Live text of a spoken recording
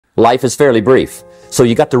life is fairly brief. So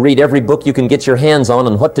you got to read every book you can get your hands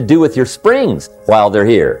on what to do with your springs while they're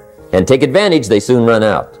here. And take advantage, they soon run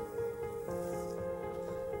out.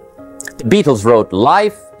 The Beatles wrote,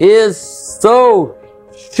 "Life is so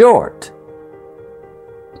short."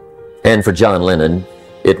 And for John Lennon,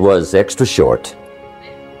 it was extra short.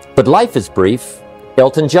 But life is brief.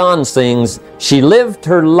 Elton John sings, "She lived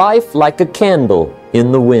her life like a candle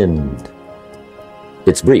in the wind."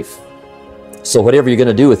 It's brief. So whatever you're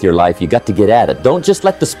going to do with your life, you got to get at it. Don't just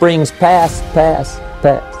let the springs pass.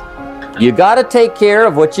 You got to take care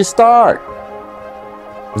of what you start.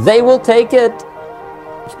 They will take it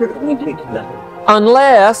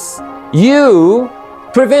unless you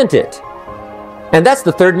prevent it. And that's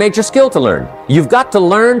the third major skill to learn. You've got to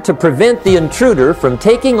learn to prevent the intruder from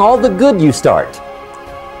taking all the good you start.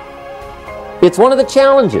 It's one of the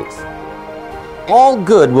challenges. All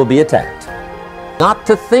good will be attacked. Not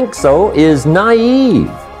to think so is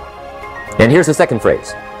naive. And here's the second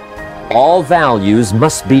phrase. All values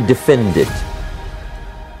must be defended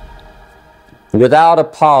without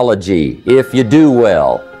apology if you do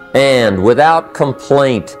well, and without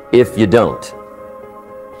complaint if you don't.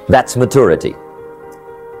 That's maturity.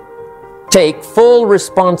 Take full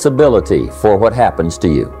responsibility for what happens to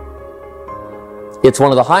you. It's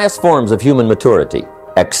one of the highest forms of human maturity,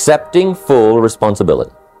 accepting full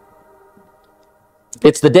responsibility.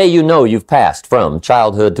 It's the day you know you've passed from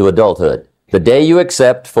childhood to adulthood, the day you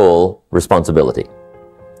accept full responsibility.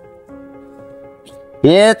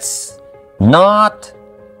 It's not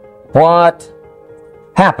what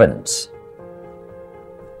happens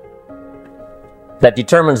that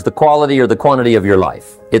determines the quality or the quantity of your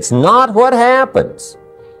life. It's not what happens.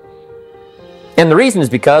 And the reason is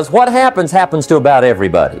because what happens to about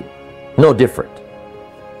everybody. No different.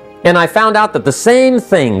 And I found out that the same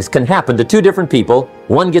things can happen to two different people.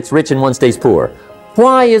 One gets rich and one stays poor.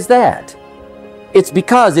 Why is that? It's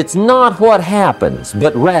because it's not what happens,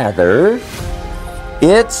 but rather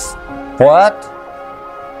it's what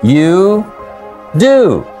you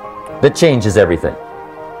do that changes everything.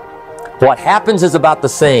 What happens is about the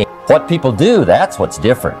same. What people do, that's what's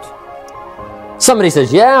different. Somebody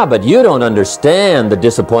says, "Yeah, but you don't understand the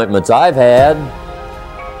disappointments I've had."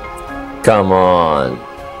 Come on.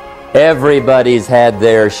 Everybody's had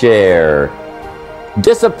their share.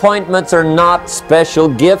 Disappointments are not special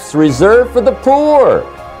gifts reserved for the poor.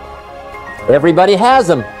 Everybody has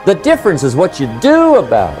them. The difference is what you do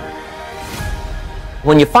about it.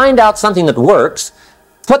 When you find out something that works,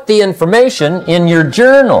 put the information in your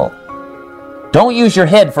journal. Don't use your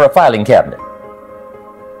head for a filing cabinet.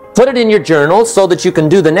 Put it in your journal so that you can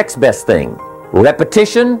do the next best thing.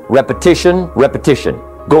 Repetition, repetition, repetition.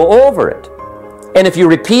 Go over it. And if you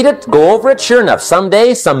repeat it, go over it, sure enough,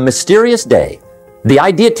 someday, some mysterious day, the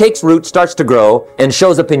idea takes root, starts to grow, and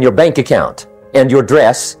shows up in your bank account, and your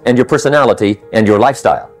dress, and your personality, and your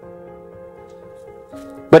lifestyle.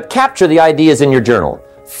 But capture the ideas in your journal.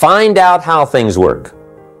 Find out how things work.